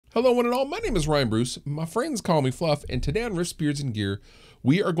Hello one and all, my name is Ryan Bruce, my friends call me Fluff, and today on Riffs, Beards, and Gear,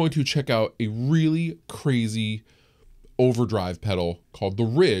 we are going to check out a really crazy overdrive pedal called the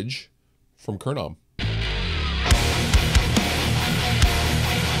Ridge from Kernom.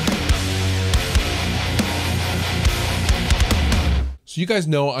 So you guys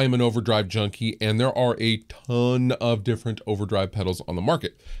know I'm an overdrive junkie, and there are a ton of different overdrive pedals on the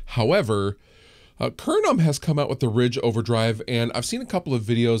market. However, Kernom has come out with the Ridge Overdrive, and I've seen a couple of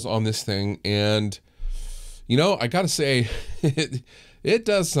videos on this thing, and you know, I gotta say, it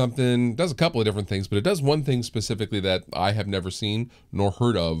does something, does a couple of different things, but it does one thing specifically that I have never seen nor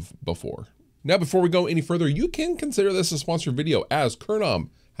heard of before. Now, before we go any further, you can consider this a sponsored video, as Kernom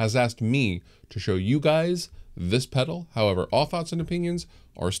has asked me to show you guys this pedal. However, all thoughts and opinions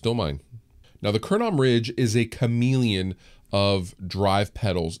are still mine. Now, the Kernom Ridge is a chameleon of drive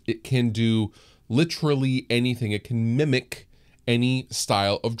pedals. It can do literally anything. It can mimic any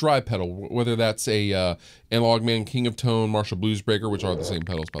style of drive pedal, whether that's a Analog Man, King of Tone, Marshall Blues Breaker, which are the same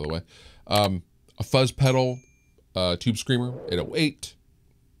pedals, by the way, a fuzz pedal, tube screamer, 808,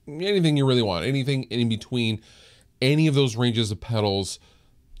 anything you really want, anything in between any of those ranges of pedals,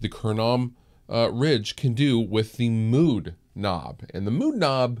 the Kernom Ridge can do with the mood knob. And the mood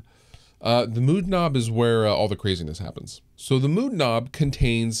knob is where all the craziness happens. So the mood knob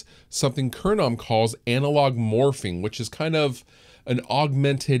contains something Kernom calls analog morphing, which is kind of an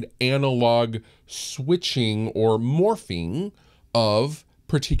augmented analog switching or morphing of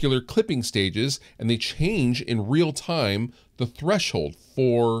particular clipping stages, and they change in real time the threshold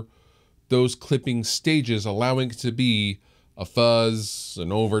for those clipping stages, allowing it to be a fuzz,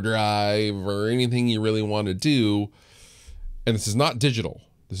 an overdrive, or anything you really want to do. And this is not digital.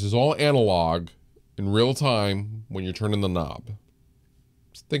 This is all analog in real time when you're turning the knob.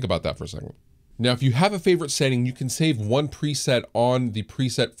 Just think about that for a second. Now, if you have a favorite setting, you can save one preset on the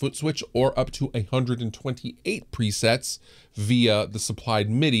preset foot switch or up to 128 presets via the supplied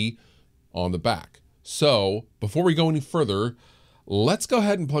MIDI on the back. So before we go any further, let's go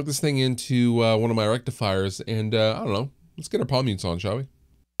ahead and plug this thing into one of my rectifiers and I don't know, let's get our palm mutes on, shall we?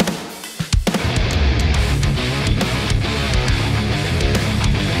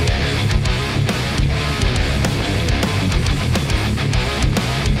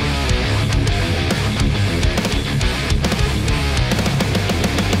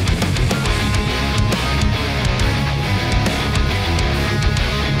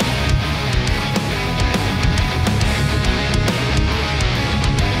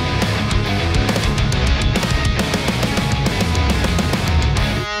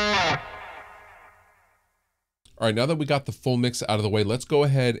 All right, now that we got the full mix out of the way, let's go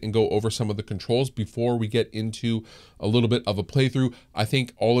ahead and go over some of the controls before we get into a little bit of a playthrough. I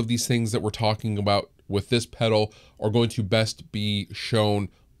think all of these things that we're talking about with this pedal are going to best be shown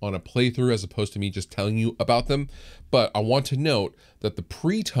on a playthrough as opposed to me just telling you about them. But I want to note that the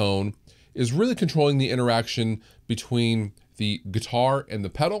pre-tone is really controlling the interaction between the guitar and the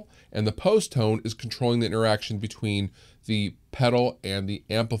pedal, and the post-tone is controlling the interaction between the pedal and the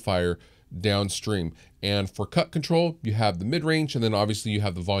amplifier downstream. And for cut control, you have the mid-range, and then obviously you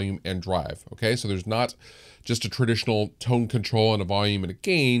have the volume and drive. Okay, so there's not just a traditional tone control and a volume and a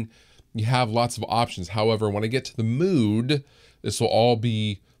gain. You have lots of options. However, when I get to the mood, this will all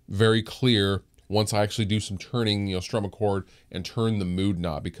be very clear once I actually do some turning, you know, strum a chord and turn the mood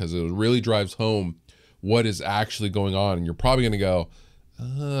knob, because it really drives home what is actually going on. And you're probably going to go,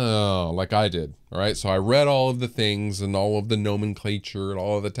 oh, like I did. All right, so I read all of the things and all of the nomenclature and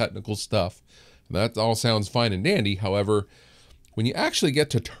all of the technical stuff. And that all sounds fine and dandy. However, when you actually get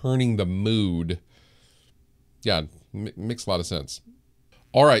to turning the mood, yeah, it makes a lot of sense.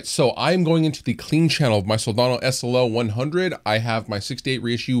 All right, so I'm going into the clean channel of my Soldano SLO 100. I have my 68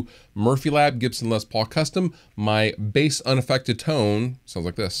 reissue Murphy Lab Gibson Les Paul Custom. My bass unaffected tone sounds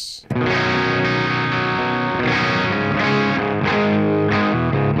like this.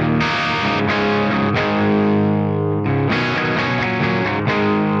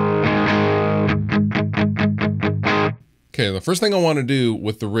 Okay, the first thing I want to do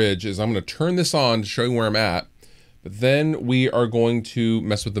with the Ridge is I'm going to turn this on to show you where I'm at, but then we are going to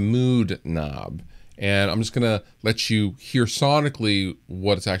mess with the mood knob, and I'm just going to let you hear sonically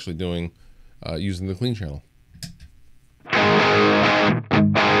what it's actually doing using the clean channel.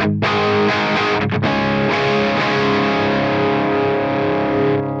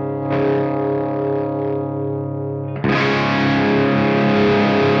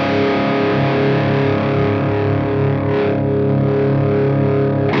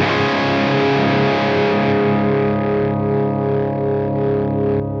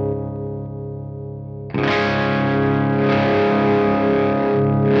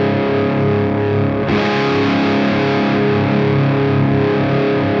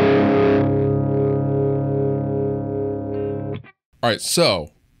 All right,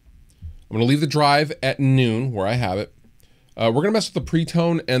 so I'm gonna leave the drive at noon where I have it. We're gonna mess with the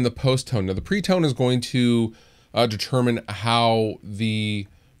pre-tone and the post-tone. Now the pre-tone is going to determine how the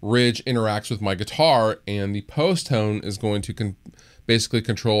Ridge interacts with my guitar, and the post-tone is going to basically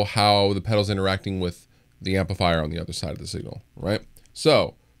control how the pedal's interacting with the amplifier on the other side of the signal, right?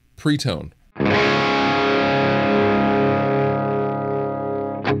 So, pre-tone.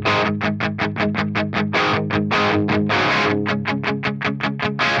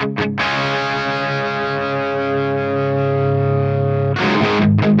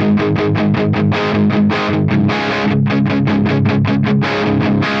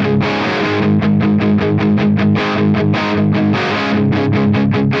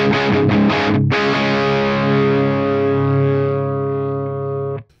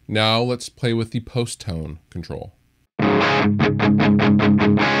 Now let's play with the post-tone control.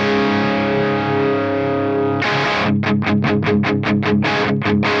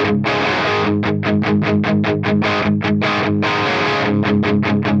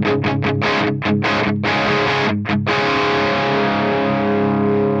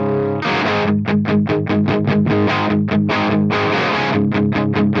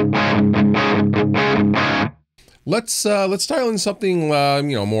 Let's dial in something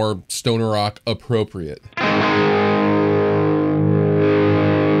more stoner rock appropriate.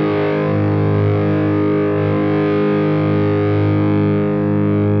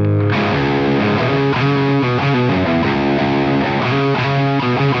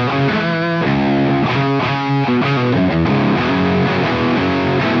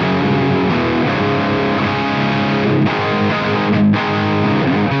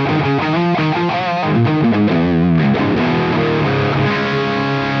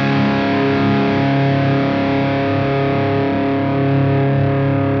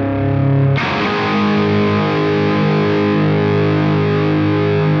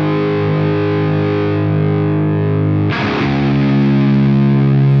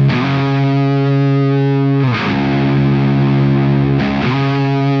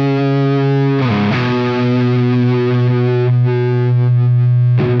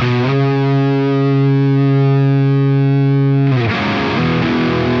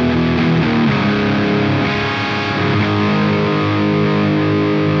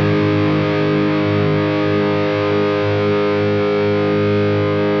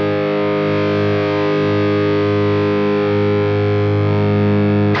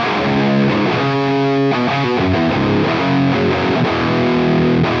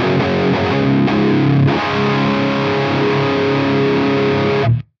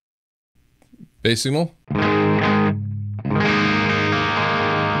 Bass signal.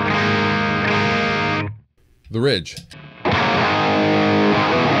 The Ridge.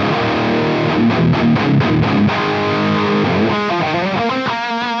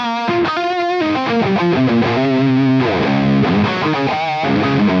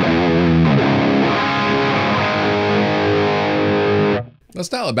 Let's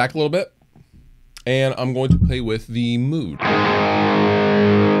dial it back a little bit, and I'm going to play with the mood.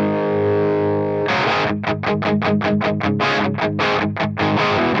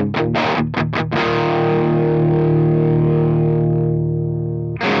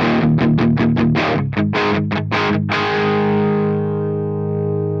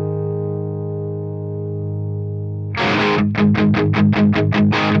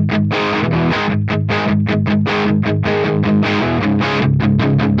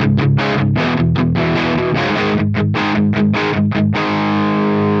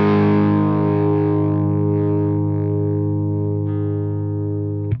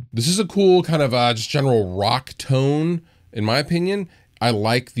 This is a cool kind of just general rock tone, in my opinion. I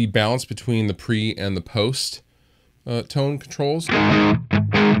like the balance between the pre and the post tone controls. Now,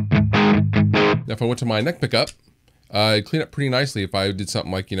 if I went to my neck pickup, it'd clean up pretty nicely if I did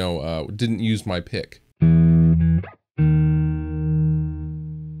something like, didn't use my pick.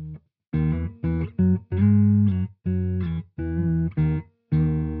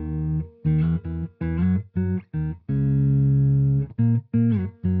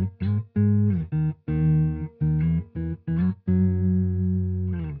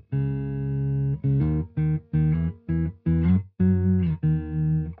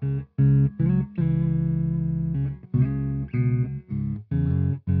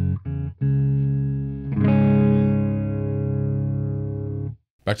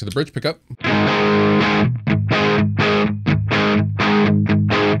 Back to the bridge pickup. I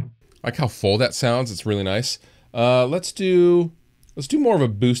like how full that sounds. It's really nice. Let's do more of a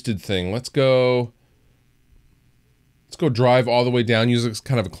boosted thing. Let's go drive all the way down, use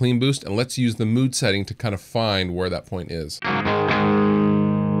kind of a clean boost, and let's use the mood setting to kind of find where that point is.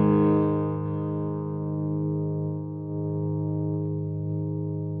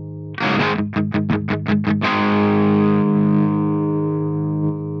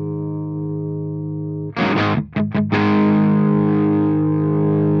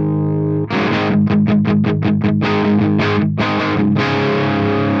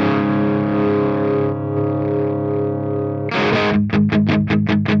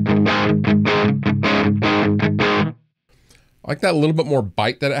 I like that little bit more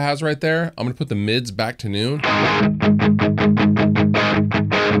bite that it has right there. I'm gonna put the mids back to noon.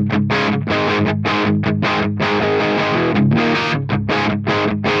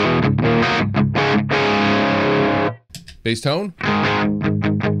 Bass tone.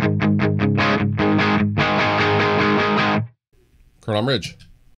 Kernom Ridge.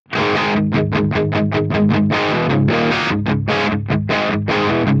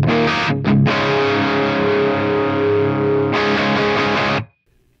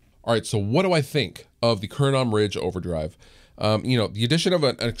 All right, so what do I think of the Kernom Ridge Overdrive? You know, the addition of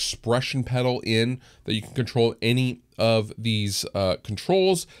an expression pedal in that you can control any of these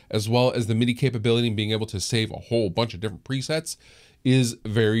controls, as well as the MIDI capability and being able to save a whole bunch of different presets is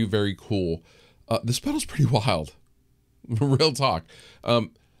very, very cool. This pedal's pretty wild, real talk.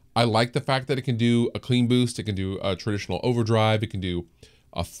 I like the fact that it can do a clean boost, it can do a traditional overdrive, it can do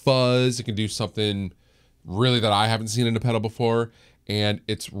a fuzz, it can do something really that I haven't seen in a pedal before. And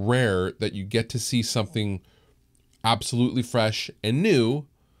it's rare that you get to see something absolutely fresh and new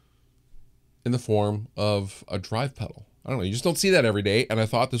in the form of a drive pedal. I don't know, you just don't see that every day. And I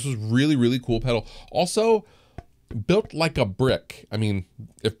thought this was really, really cool pedal. Also built like a brick. I mean,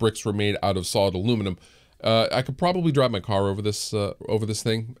 if bricks were made out of solid aluminum, I could probably drive my car over this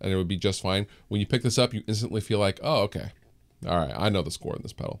thing and it would be just fine. When you pick this up, you instantly feel like, oh, okay. All right, I know the score in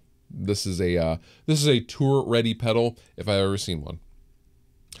this pedal. This is a tour ready pedal if I've ever seen one.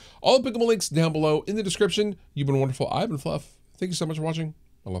 All applicable links down below in the description. You've been wonderful. I've been Fluff. Thank you so much for watching,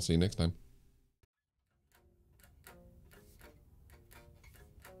 and I'll see you next time.